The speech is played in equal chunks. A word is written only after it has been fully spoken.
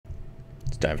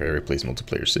It's time for every place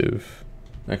multiplayer Civ.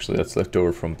 Actually, that's left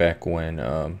over from back when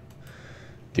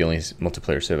the only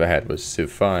multiplayer Civ I had was Civ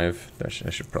V. I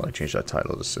should probably change that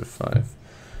title to Civ V.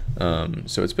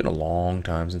 So it's been a long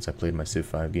time since I played my Civ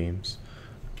V games.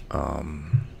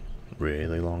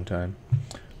 Really long time.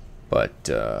 But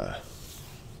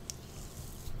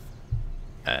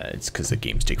it's because the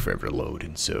games take forever to load,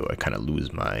 and so I kind of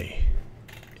lose my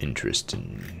interest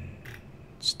in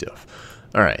stuff.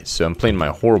 Alright, so I'm playing my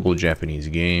horrible Japanese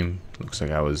game. Looks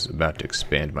like I was about to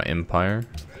expand my empire.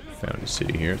 Found a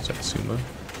city here, Satsuma.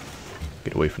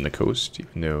 Get away from the coast,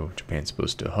 even though Japan's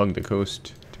supposed to hug the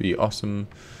coast to be awesome.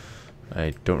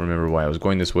 I don't remember why I was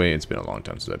going this way. It's been a long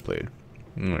time since I played.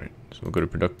 Alright, so we'll go to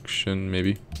production,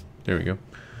 maybe. There we go.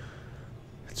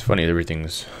 It's funny,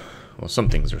 everything's... Well, some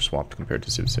things are swapped compared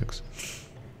to Civ 6.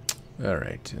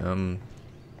 Alright,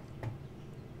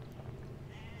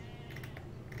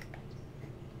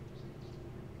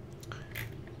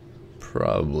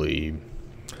 probably...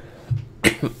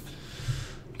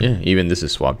 yeah, even this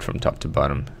is swapped from top to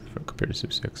bottom compared to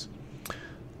Civ 6.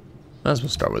 Might as well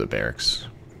start with a barracks.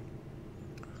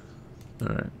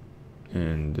 Alright.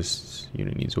 And this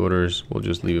unit needs orders. We'll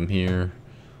just leave him here.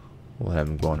 We'll have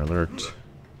him go on alert.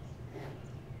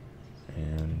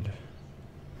 And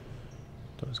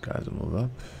those guys will move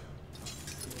up.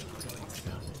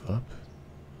 Yeah, move up.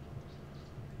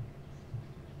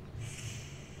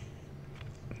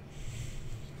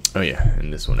 Oh yeah,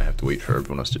 and this one I have to wait for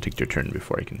everyone else to take their turn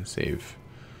before I can save.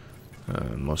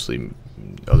 Mostly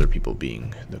other people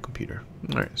being the computer.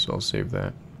 Alright, so I'll save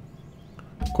that.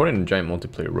 According to Giant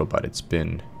Multiplayer Robot, it's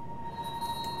been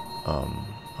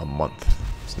a month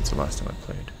since the last time I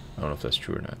played. I don't know if that's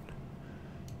true or not.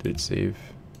 Did it save?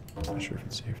 I'm not sure if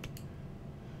it saved.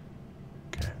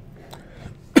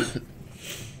 Okay.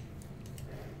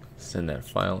 Send that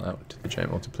file out to the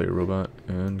Giant Multiplayer Robot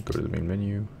and go to the main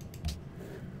menu.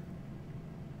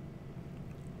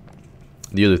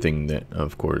 The other thing that,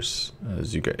 of course,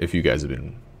 as if you guys have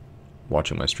been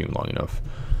watching my stream long enough,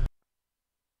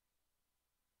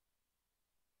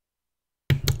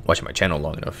 watching my channel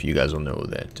long enough, you guys will know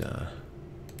that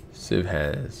Civ V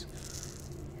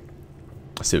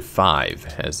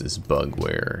has this bug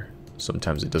where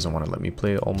sometimes it doesn't want to let me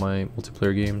play all my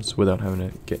multiplayer games without having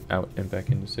to get out and back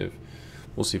into Civ.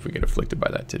 We'll see if we get afflicted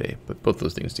by that today, but both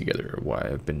those things together are why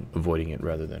I've been avoiding it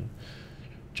rather than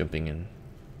jumping in.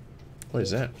 What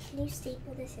is that? Can you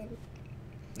staple this in?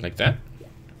 Like that? Yeah.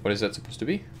 What is that supposed to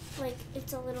be? Like,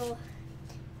 it's a little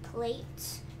plate.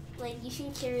 Like, you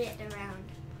should carry it around.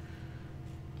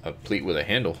 A plate with a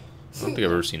handle? I don't think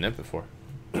I've ever seen that before.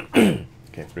 Okay,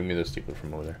 bring me the stapler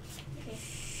from over there. Okay.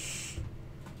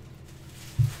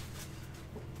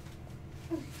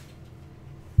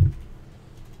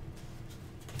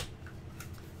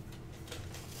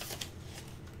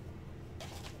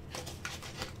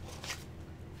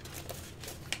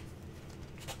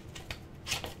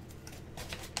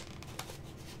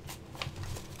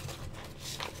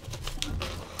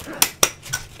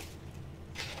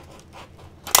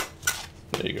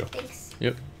 There you go. Thanks.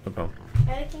 Yep, no problem.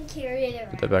 I can carry it around.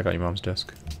 Put that back on your mom's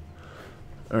desk.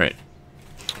 Alright.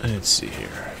 Let's see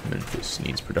here. Memphis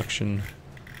needs production.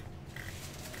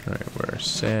 Alright, we're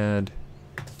sad.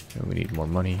 And we need more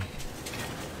money.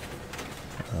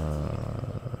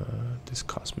 This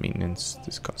costs maintenance.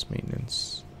 This costs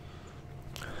maintenance.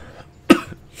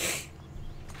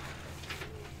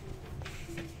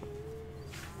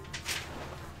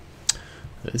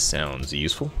 This sounds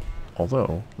useful.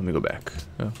 Although, let me go back.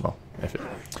 Well, F it.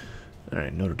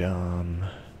 Alright, Notre Dame.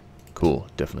 Cool,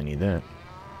 definitely need that.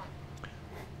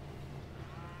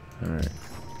 Alright.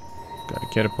 Got a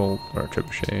catapult, or a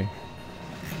trebuchet.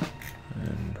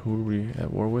 And who are we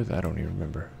at war with? I don't even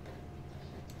remember.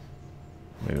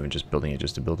 Maybe I'm just building it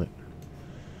just to build it.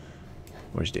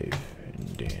 Where's Dave?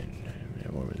 And Dan. I'm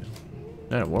at war with them.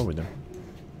 Not at war with them.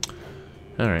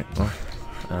 Alright, well.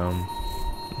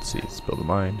 Let's see, let's build a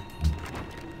mine.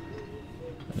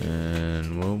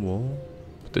 And we'll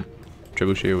put the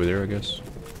trebuchet over there, I guess.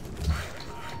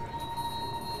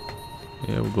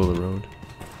 Yeah, we'll build the road.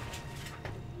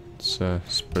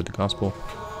 Let's spread the gospel.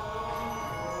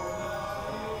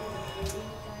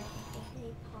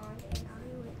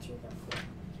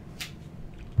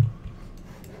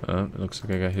 It looks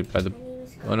like I got hit by the...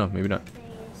 Oh no, maybe not.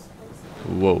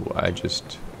 Whoa, I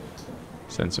just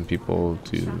sent some people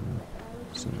to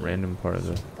some random part of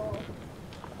the...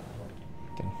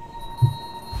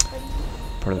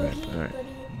 Part of the map. Alright.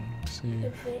 Let's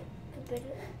see.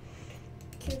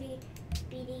 Cutie,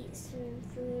 beady,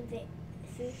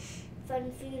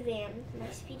 fun food van. My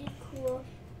speed is cool.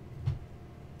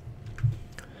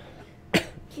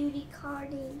 cutie car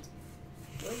named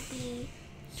would be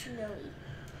Snowy.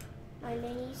 My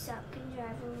mini shotgun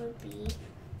driver would be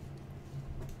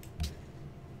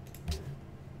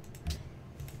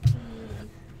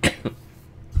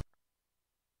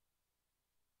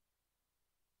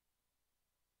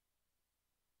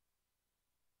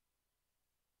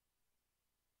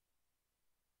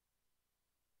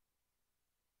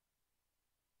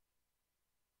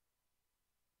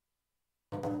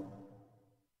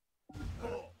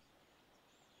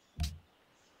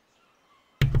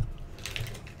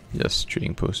Yes,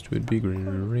 trading post would be great. I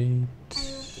love to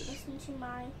listen to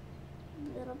My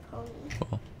Little Pony.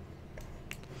 Well,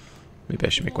 maybe I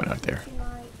should make one out there. To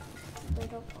My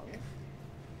Little Pony.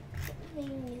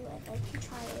 Something new I'd like to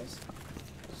try is.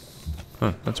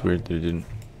 Huh, that's weird that it didn't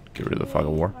get rid of the fog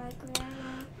of war. My grandma.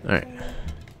 Alright,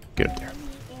 get up there.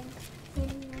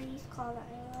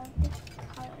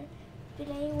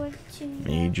 Today was to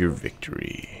Major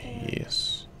victory.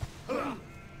 Yes.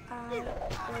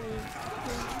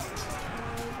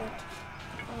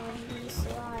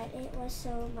 It was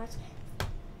so much.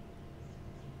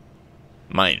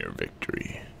 Minor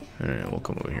victory. Alright, we'll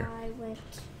come over here. I went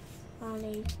on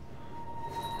a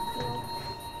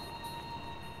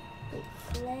big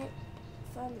flip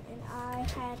fun, and I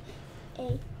had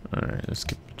a Alright, let's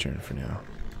skip the turn for now.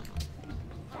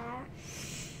 back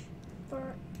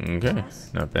for Okay,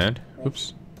 not bad.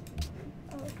 Oops.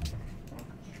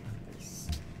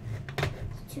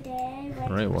 Today I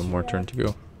went Alright, one to more the turn to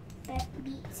go.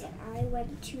 beach, and I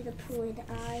went to the pool, and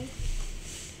I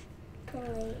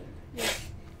played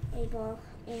with a ball,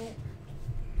 and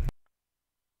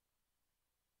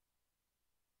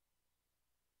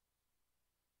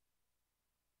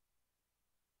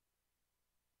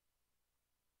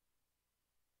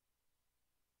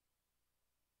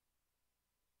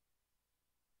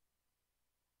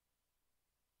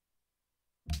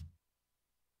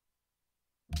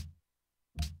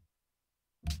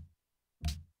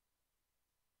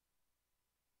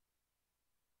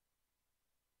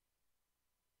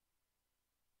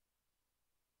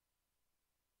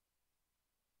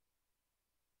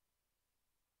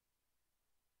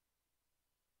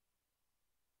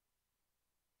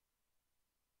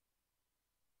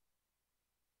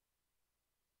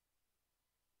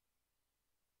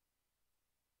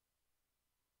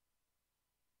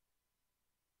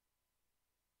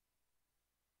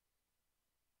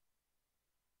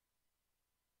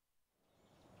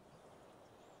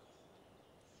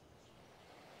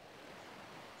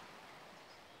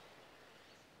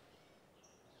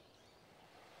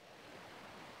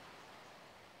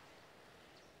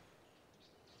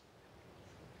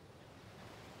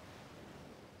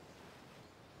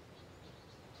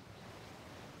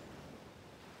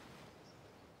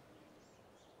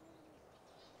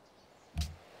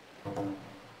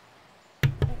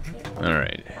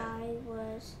Alright. I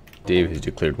was Dave has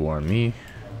declared war on me.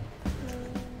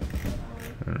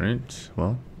 playing Alright,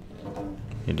 well,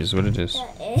 it is what it is.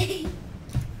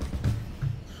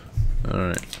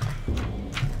 Alright.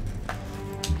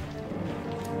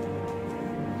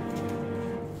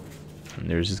 And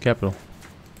there's his capital.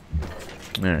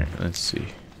 Alright, let's see.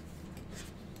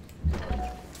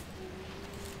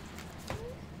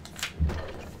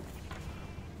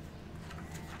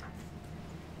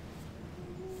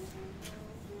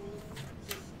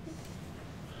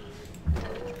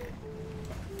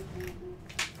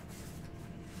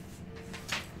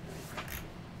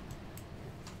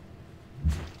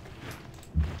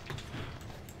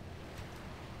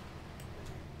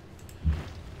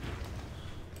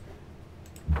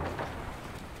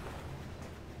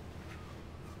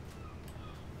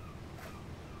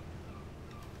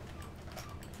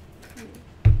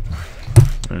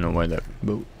 I don't know why that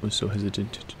boat was so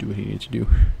hesitant to do what he needed to do.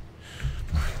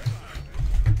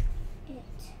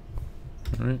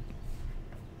 Alright.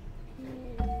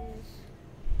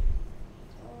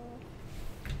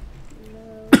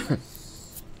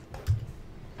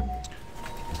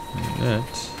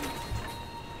 That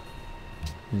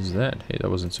is that. Hey, that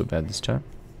wasn't so bad this time.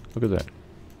 Look at that.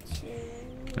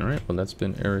 Alright, well that's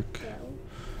been Eric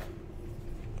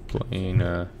playing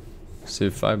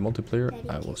Civ V Multiplayer.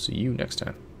 I will see you next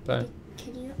time. Bye.